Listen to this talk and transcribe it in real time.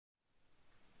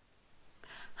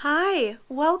Hi,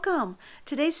 welcome.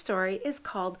 Today's story is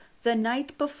called The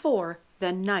Night Before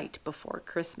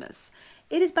Christmas.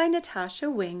 It is by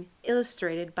Natasha,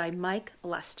 illustrated by Mike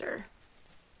Lester.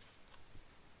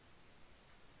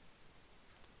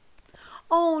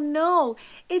 Oh no,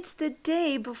 it's the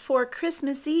day before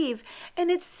Christmas Eve,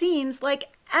 and it seems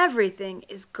like everything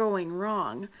is going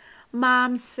wrong.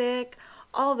 Mom's sick,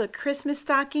 all the Christmas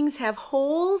stockings have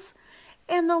holes,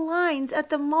 and the lines at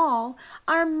the mall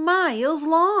are miles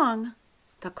long.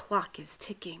 The clock is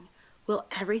ticking. Will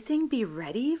everything be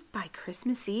ready by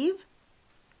Christmas Eve?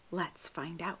 Let's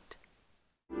find out.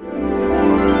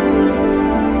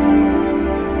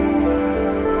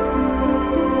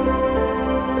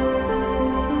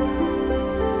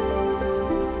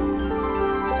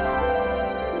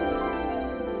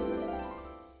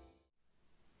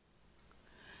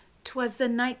 'Twas the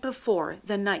night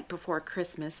before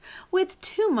Christmas, with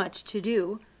too much to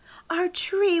do. Our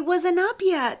tree wasn't up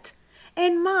yet,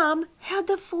 and Mom had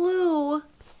the flu.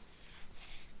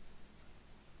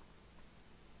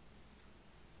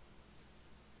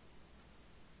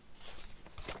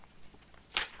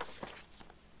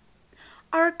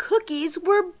 Our cookies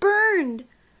were burned.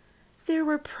 There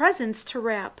were presents to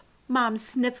wrap. Mom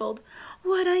sniffled.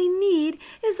 What I need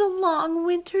is a long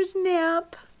winter's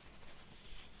nap.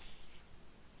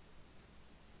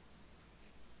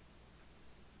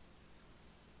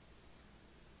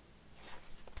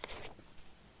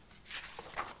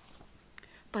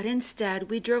 But instead,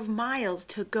 we drove miles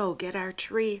to go get our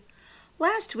tree.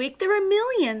 Last week, there were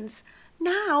millions.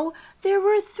 Now, there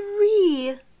were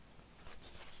 3.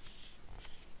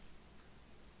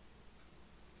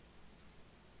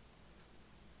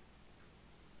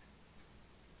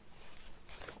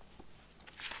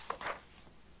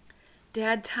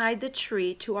 Dad tied the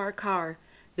tree to our car.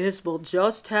 This will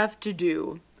just have to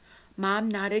do. Mom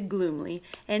nodded gloomily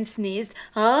and sneezed,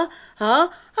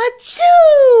 achoo!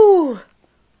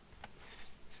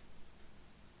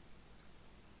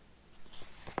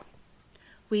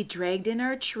 We dragged in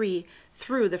our tree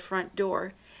through the front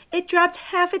door. It dropped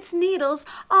half its needles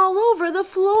all over the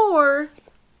floor.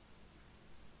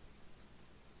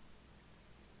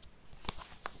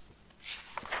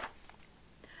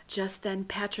 Just then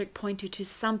Patrick pointed to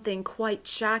something quite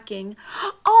shocking.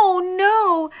 Oh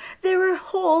no! There were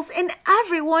holes in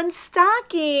everyone's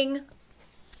stocking!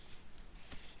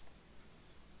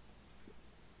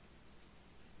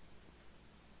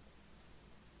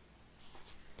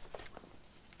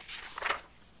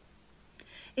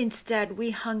 Instead,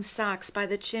 we hung socks by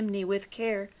the chimney with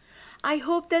care. I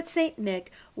hoped that St.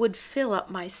 Nick would fill up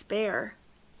my spare.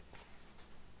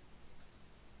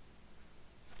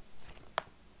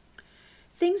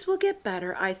 Things will get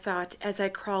better, I thought, as I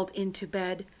crawled into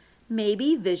bed.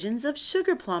 Maybe visions of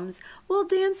sugar plums will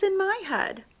dance in my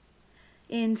head.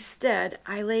 Instead,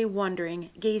 I lay wondering,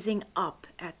 gazing up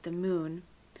at the moon.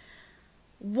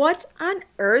 What on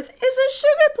earth is a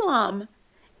sugar plum?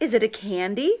 Is it a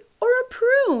candy or a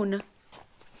prune?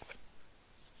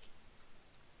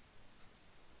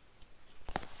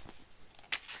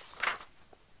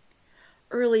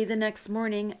 Early the next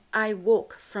morning, I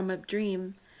woke from a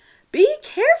dream. Be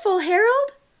careful,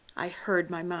 Harold! I heard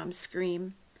my mom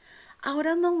scream. Out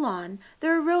on the lawn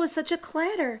there arose such a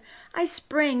clatter. I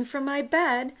sprang from my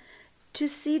bed to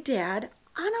see Dad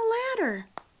on a ladder.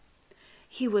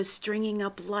 He was stringing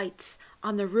up lights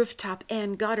on the rooftop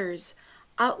and gutters,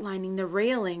 outlining the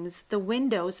railings, the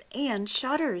windows, and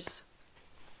shutters.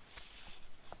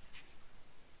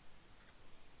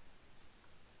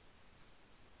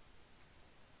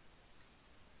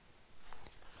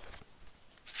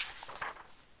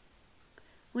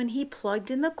 When he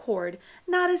plugged in the cord,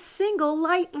 not a single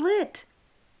light lit.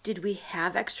 Did we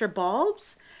have extra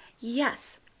bulbs?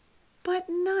 Yes, but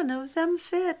none of them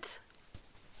fit.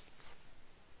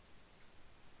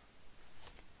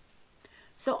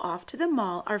 So off to the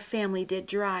mall our family did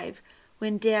drive.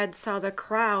 When Dad saw the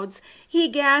crowds, he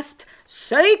gasped,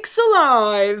 "Sakes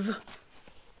alive!"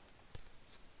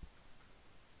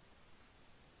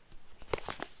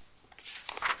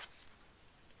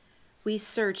 We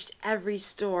searched every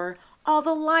store. All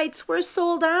the lights were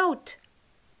sold out.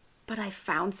 But I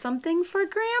found something for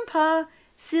Grandpa,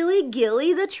 Silly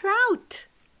Gilly the trout.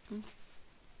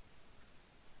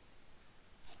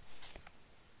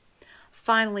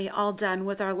 Finally, all done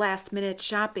with our last-minute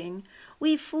shopping,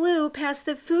 we flew past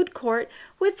the food court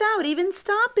without even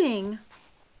stopping.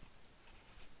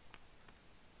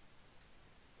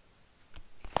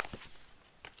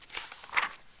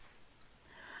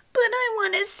 But I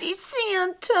want to see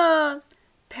Santa,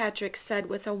 Patrick said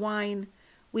with a whine.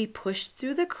 We pushed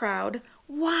through the crowd.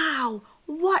 Wow,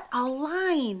 what a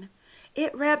line!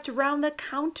 It wrapped round the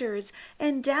counters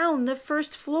and down the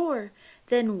first floor,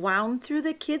 then wound through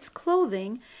the kids'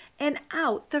 clothing and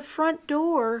out the front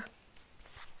door.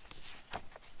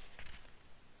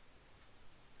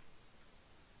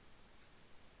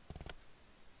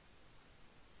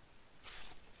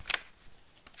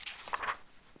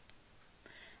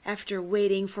 After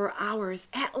waiting for hours,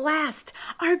 at last,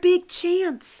 our big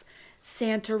chance.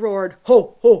 Santa roared,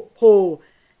 "Ho, ho, ho!"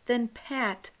 Then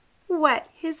Pat wet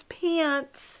his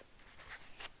pants.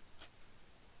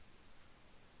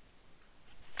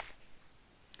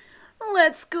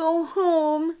 "Let's go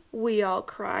home," we all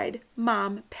cried,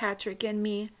 Mom, Patrick, and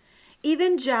me.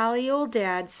 Even jolly old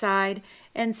Dad sighed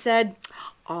and said,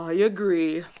 "I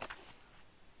agree."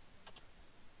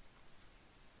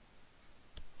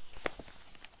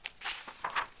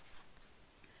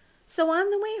 So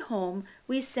on the way home,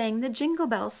 we sang the Jingle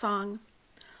Bell song.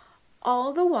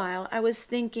 All the while I was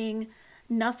thinking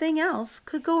nothing else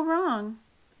could go wrong,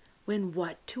 when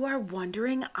what to our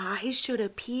wondering eyes should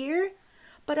appear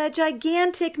but a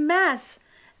gigantic mess,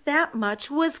 that much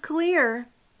was clear.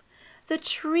 The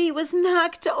tree was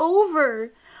knocked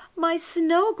over, my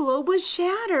snow globe was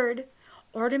shattered,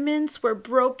 ornaments were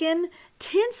broken,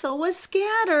 tinsel was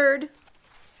scattered.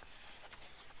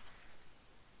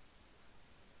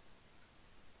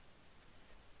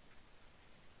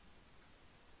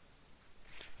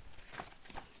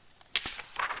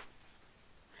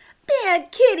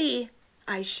 "Bad kitty!"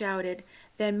 I shouted.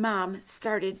 Then Mom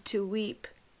started to weep.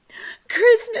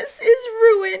 "Christmas is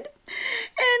ruined,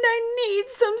 and I need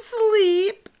some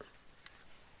sleep."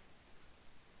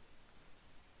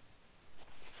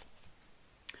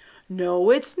 "No,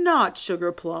 it's not,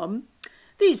 Sugar Plum.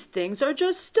 These things are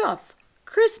just stuff.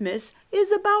 Christmas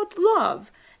is about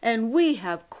love, and we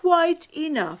have quite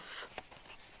enough."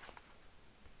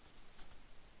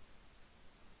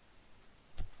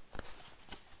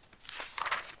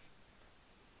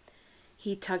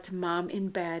 He tucked Mom in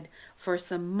bed for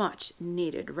some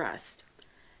much-needed rest.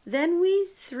 Then we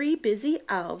three busy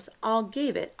elves all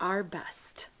gave it our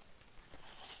best.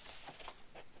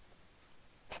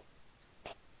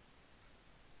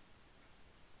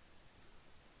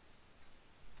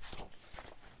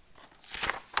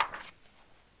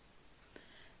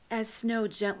 As snow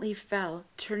gently fell,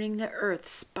 turning the earth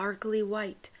sparkly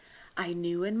white, I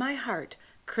knew in my heart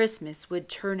Christmas would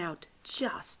turn out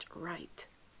just right.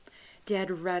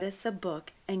 Dad read us a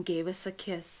book and gave us a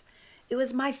kiss. It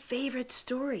was my favorite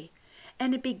story,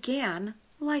 and it began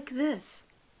like this.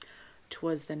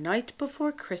 "'Twas the night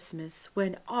before Christmas,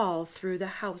 when all through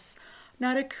the house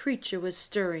not a creature was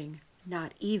stirring,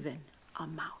 not even a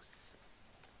mouse."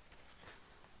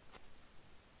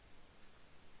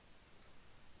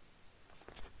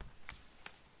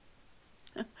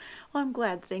 Well, I'm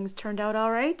glad things turned out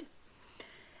all right.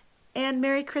 And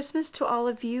Merry Christmas to all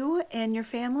of you and your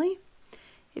family.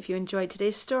 If you enjoyed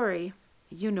today's story,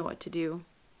 you know what to do.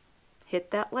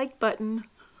 Hit that like button,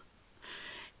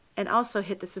 and also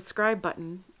hit the subscribe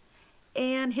button,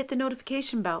 and hit the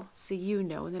notification bell so you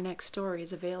know when the next story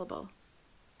is available.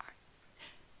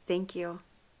 Thank you.